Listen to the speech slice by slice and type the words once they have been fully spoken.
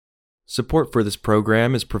Support for this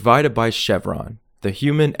program is provided by Chevron, the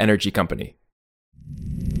human energy company.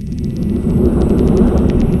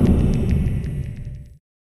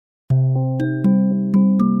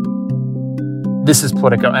 This is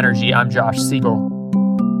Politico Energy. I'm Josh Siegel.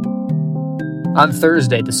 On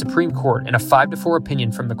Thursday, the Supreme Court, in a 5-4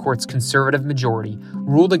 opinion from the court's conservative majority,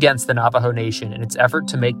 ruled against the Navajo Nation in its effort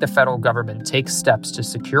to make the federal government take steps to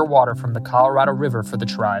secure water from the Colorado River for the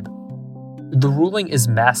tribe. The ruling is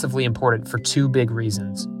massively important for two big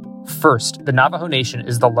reasons. First, the Navajo Nation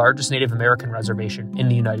is the largest Native American reservation in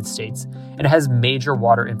the United States and has major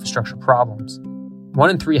water infrastructure problems. 1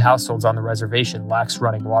 in 3 households on the reservation lacks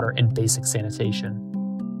running water and basic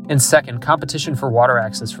sanitation. And second, competition for water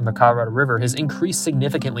access from the Colorado River has increased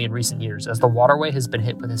significantly in recent years as the waterway has been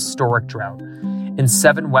hit with historic drought, and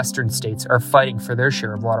 7 western states are fighting for their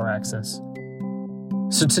share of water access.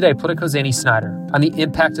 So today, Politico's Annie Snyder on the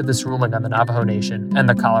impact of this ruling on the Navajo Nation and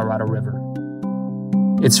the Colorado River.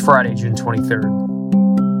 It's Friday, June 23rd.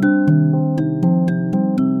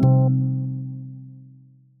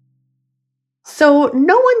 So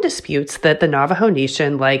no one disputes that the Navajo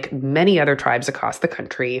Nation, like many other tribes across the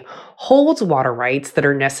country, holds water rights that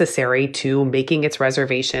are necessary to making its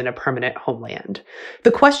reservation a permanent homeland. The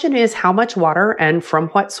question is how much water and from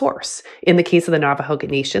what source? In the case of the Navajo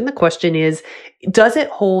Nation, the question is, does it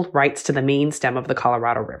hold rights to the main stem of the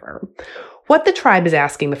Colorado River? What the tribe is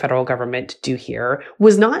asking the federal government to do here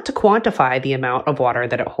was not to quantify the amount of water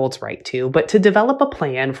that it holds right to, but to develop a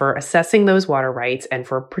plan for assessing those water rights and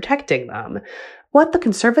for protecting them. What the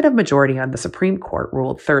conservative majority on the Supreme Court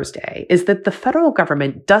ruled Thursday is that the federal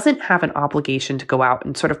government doesn't have an obligation to go out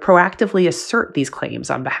and sort of proactively assert these claims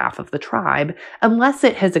on behalf of the tribe unless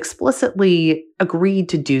it has explicitly agreed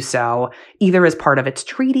to do so, either as part of its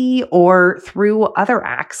treaty or through other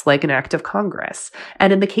acts like an act of Congress.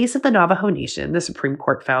 And in the case of the Navajo Nation, the Supreme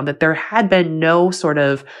Court found that there had been no sort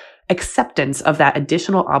of acceptance of that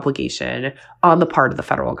additional obligation on the part of the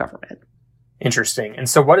federal government. Interesting. And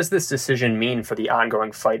so what does this decision mean for the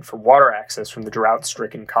ongoing fight for water access from the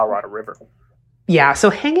drought-stricken Colorado River? Yeah,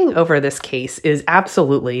 so hanging over this case is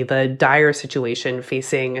absolutely the dire situation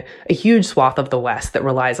facing a huge swath of the West that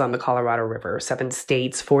relies on the Colorado River. 7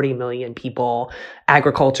 states, 40 million people,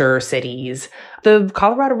 agriculture, cities. The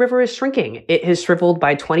Colorado River is shrinking. It has shriveled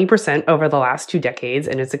by 20% over the last 2 decades,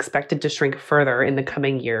 and it's expected to shrink further in the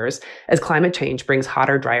coming years as climate change brings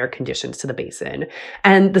hotter, drier conditions to the basin.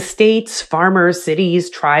 And the states, farmers, cities,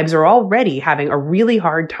 tribes are already having a really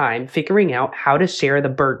hard time figuring out how to share the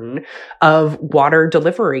burden of water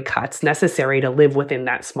delivery cuts necessary to live within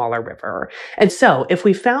that smaller river. And so if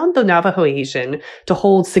we found the Navajo Nation to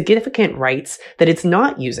hold significant rights that it's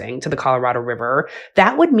not using to the Colorado River,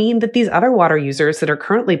 that would mean that these other water users that are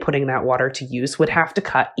currently putting that water to use would have to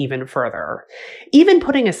cut even further. Even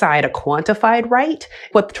putting aside a quantified right,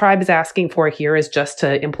 what the tribe is asking for here is just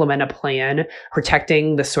to implement a plan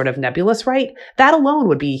protecting this sort of nebulous right. That alone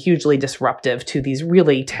would be hugely disruptive to these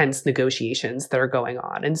really tense negotiations that are going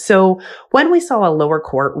on. And so when we saw a lower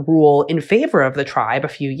court rule in favor of the tribe a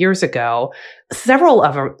few years ago, several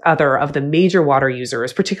other of the major water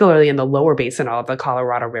users, particularly in the lower basin of the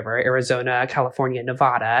Colorado River, Arizona, California,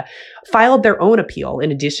 Nevada, filed their own appeal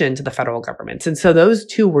in addition to the federal government's. And so those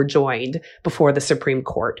two were joined before the Supreme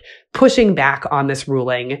Court, pushing back on this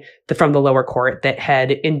ruling from the lower court that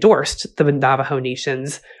had endorsed the Navajo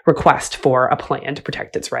Nation's request for a plan to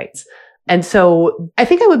protect its rights. And so I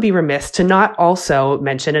think I would be remiss to not also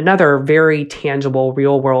mention another very tangible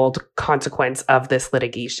real-world consequence of this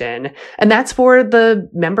litigation, and that's for the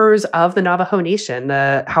members of the Navajo Nation,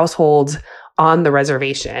 the households on the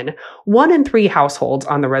reservation. 1 in 3 households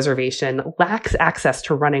on the reservation lacks access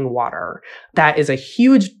to running water. That is a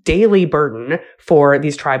huge daily burden for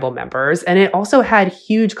these tribal members. And it also had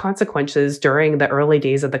huge consequences during the early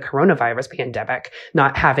days of the coronavirus pandemic,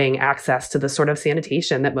 not having access to the sort of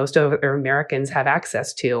sanitation that most of Americans have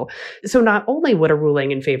access to. So not only would a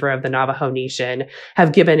ruling in favor of the Navajo Nation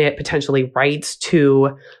have given it potentially rights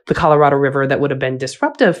to the Colorado River that would have been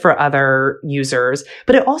disruptive for other users,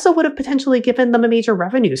 but it also would have potentially given them a major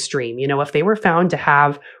revenue stream. You know, if they were found to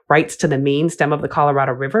have rights to the main stem of the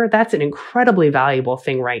Colorado River, that's an incredibly valuable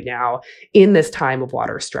thing right now in this time of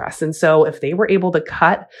water stress. And so if they were able to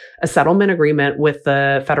cut a settlement agreement with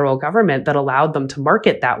the federal government that allowed them to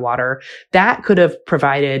market that water, that could have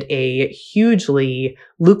provided a hugely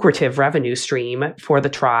lucrative revenue stream for the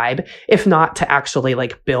tribe, if not to actually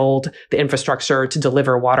build the infrastructure to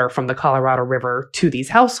deliver water from the Colorado River to these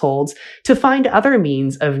households, to find other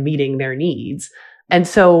means of meeting their needs. And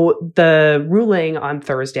so the ruling on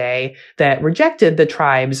Thursday that rejected the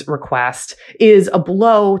tribe's request is a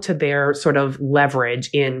blow to their sort of leverage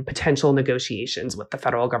in potential negotiations with the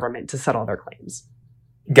federal government to settle their claims.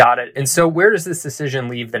 Got it. And so where does this decision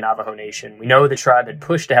leave the Navajo Nation? We know the tribe had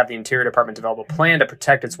pushed to have the Interior Department develop a plan to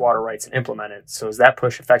protect its water rights and implement it. So is that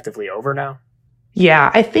push effectively over now?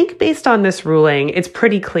 Yeah, I think based on this ruling, it's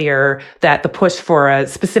pretty clear that the push for a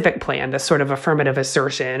specific plan, this sort of affirmative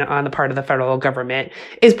assertion on the part of the federal government,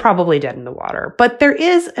 is probably dead in the water. But there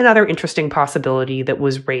is another interesting possibility that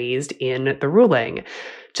was raised in the ruling.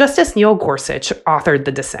 Justice Neil Gorsuch authored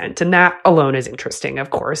the dissent, and that alone is interesting,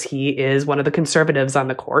 of course. He is one of the conservatives on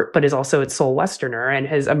the court, but is also its sole Westerner and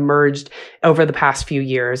has emerged over the past few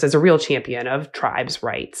years as a real champion of tribes'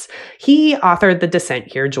 rights. He authored the dissent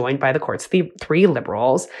here, joined by the court's three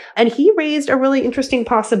liberals, and he raised a really interesting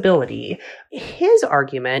possibility. His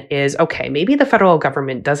argument is, okay, maybe the federal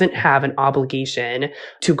government doesn't have an obligation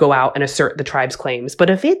to go out and assert the tribe's claims, but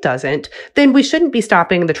if it doesn't, then we shouldn't be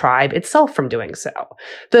stopping the tribe itself from doing so.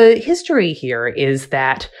 The history here is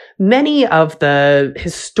that many of the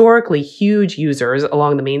historically huge users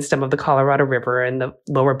along the main stem of the Colorado River and the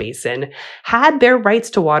lower basin had their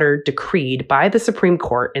rights to water decreed by the Supreme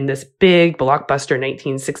Court in this big blockbuster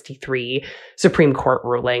 1963 Supreme Court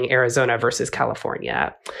ruling, Arizona versus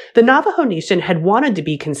California. The Navajo Nation had wanted to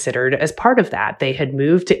be considered as part of that. They had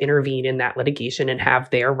moved to intervene in that litigation and have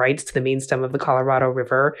their rights to the main stem of the Colorado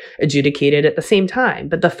River adjudicated at the same time.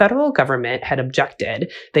 But the federal government had objected.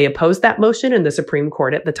 They opposed that motion, and the Supreme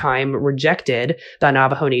Court at the time rejected the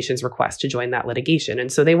Navajo Nation's request to join that litigation.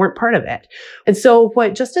 And so they weren't part of it. And so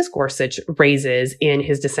what Justice Gorsuch raises in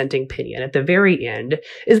his dissenting opinion at the very end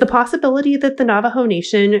is the possibility that the Navajo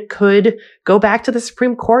Nation could go back to the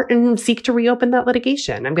Supreme Court and seek to reopen that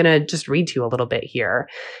litigation. I'm going to just read to you a little bit here.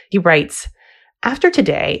 He writes, "After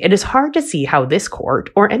today, it is hard to see how this court,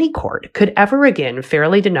 or any court, could ever again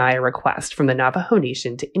fairly deny a request from the Navajo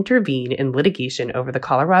Nation to intervene in litigation over the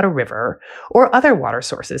Colorado River or other water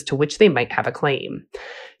sources to which they might have a claim.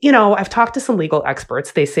 You know, I've talked to some legal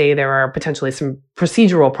experts. They say there are potentially some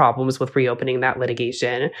procedural problems with reopening that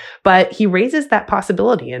litigation, but he raises that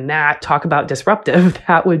possibility, and that, talk about disruptive,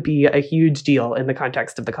 that would be a huge deal in the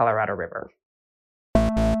context of the Colorado River."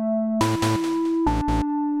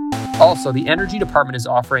 Also, the Energy Department is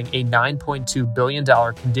offering a $9.2 billion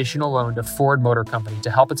conditional loan to Ford Motor Company to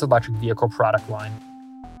help its electric vehicle product line.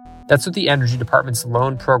 That's what the Energy Department's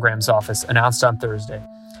Loan Programs Office announced on Thursday,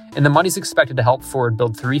 and the money's expected to help Ford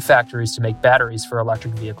build 3 factories to make batteries for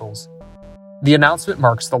electric vehicles. The announcement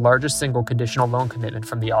marks the largest single conditional loan commitment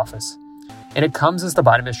from the office, and it comes as the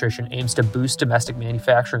Biden administration aims to boost domestic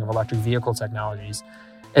manufacturing of electric vehicle technologies,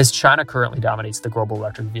 as China currently dominates the global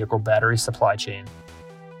electric vehicle battery supply chain.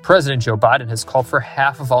 President Joe Biden has called for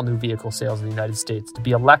half of all new vehicle sales in the United States to be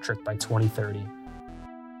electric by 2030.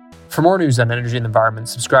 For more news on energy and the environment,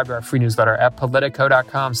 subscribe to our free newsletter at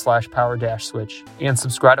politico.com/power-switch and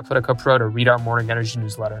subscribe to Politico Pro to read our morning energy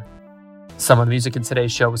newsletter. Some of the music in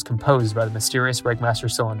today's show was composed by the mysterious Breakmaster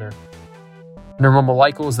Cylinder. Nirmal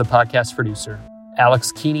Malaikal is the podcast producer.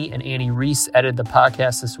 Alex Keeney and Annie Reese edited the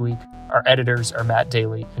podcast this week. Our editors are Matt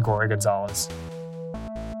Daly and Gloria Gonzalez.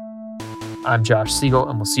 I'm Josh Siegel,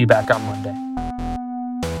 and we'll see you back on Monday.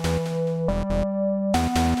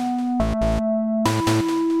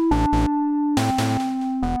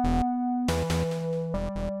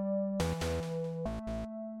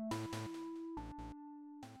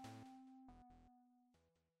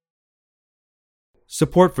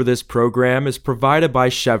 Support for this program is provided by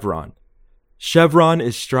Chevron. Chevron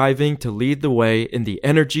is striving to lead the way in the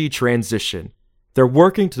energy transition. They're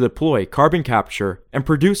working to deploy carbon capture and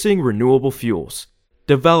producing renewable fuels,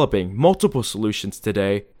 developing multiple solutions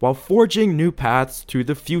today while forging new paths to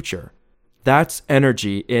the future. That's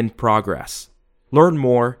energy in progress. Learn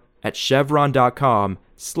more at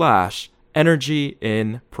chevron.com/energy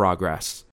in progress.